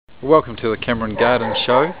Welcome to the Cameron Garden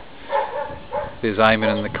Show. There's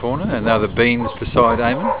Eamon in the corner and now the beans beside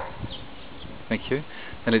Eamon. Thank you.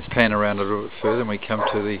 And let's pan around a little bit further and we come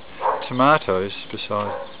to the tomatoes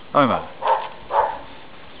beside Omar.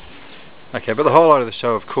 Okay, but the highlight of the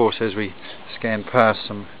show, of course, as we scan past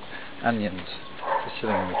some onions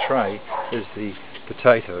sitting in the tray, is the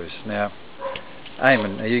potatoes. Now,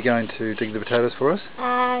 Eamon, are you going to dig the potatoes for us?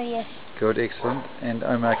 Yes. Good, excellent. And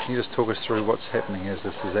Omar, can you just talk us through what's happening as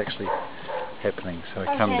this is actually happening? So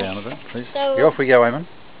come down a bit, please. So off we go, Eamon.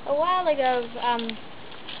 A while ago,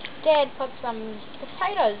 Dad put some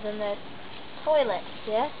potatoes in the toilet,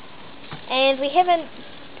 yeah? And we haven't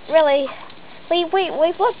really...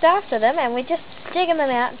 We've looked after them and we're just digging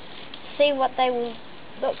them out to see what they will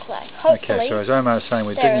look like. Hopefully, okay, so as Omar was saying,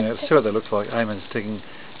 we're digging out to see what they look like. Eamon's digging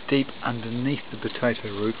deep underneath the potato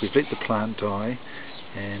root. We've let the plant die,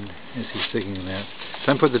 and as he's digging them out,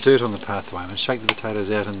 don't put the dirt on the pathway, Eamon. Shake the potatoes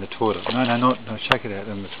out in the toilet. No, shake it out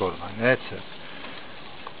in the toilet. Like, that's it.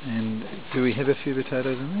 And do we have a few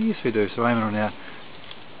potatoes in there? Yes, we do. So Eamon will now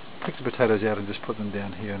pick the potatoes out and just put them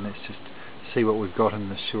down here, and let's just see what we've got in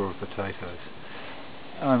this shore of potatoes.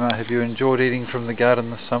 Omar, have you enjoyed eating from the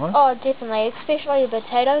garden this summer? Oh, definitely. Especially the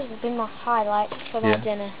potatoes have been my highlight for my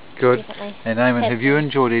dinner. Good. Definitely. And Eamon, have you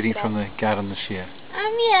enjoyed eating from the garden this year?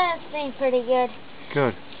 Yeah, it's been pretty good.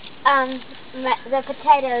 Good. The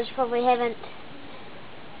potatoes probably haven't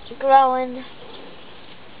grown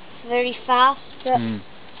very fast, but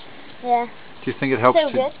yeah. Do you think it helps?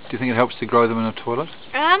 So do you think it helps to grow them in a toilet?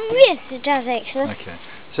 Yes, it does actually. Okay.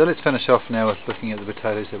 So let's finish off now with looking at the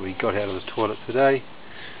potatoes that we got out of the toilet today.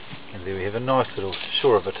 And there we have a nice little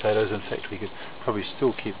shore of potatoes. In fact, we could probably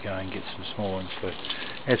still keep going and get some small ones. But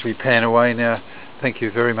as we pan away now, thank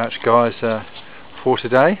you very much, guys, for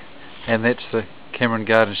today. And that's the Cameron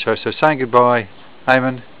Garden Show. So saying goodbye,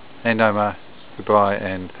 Eamon and Omar, goodbye,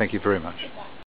 and thank you very much.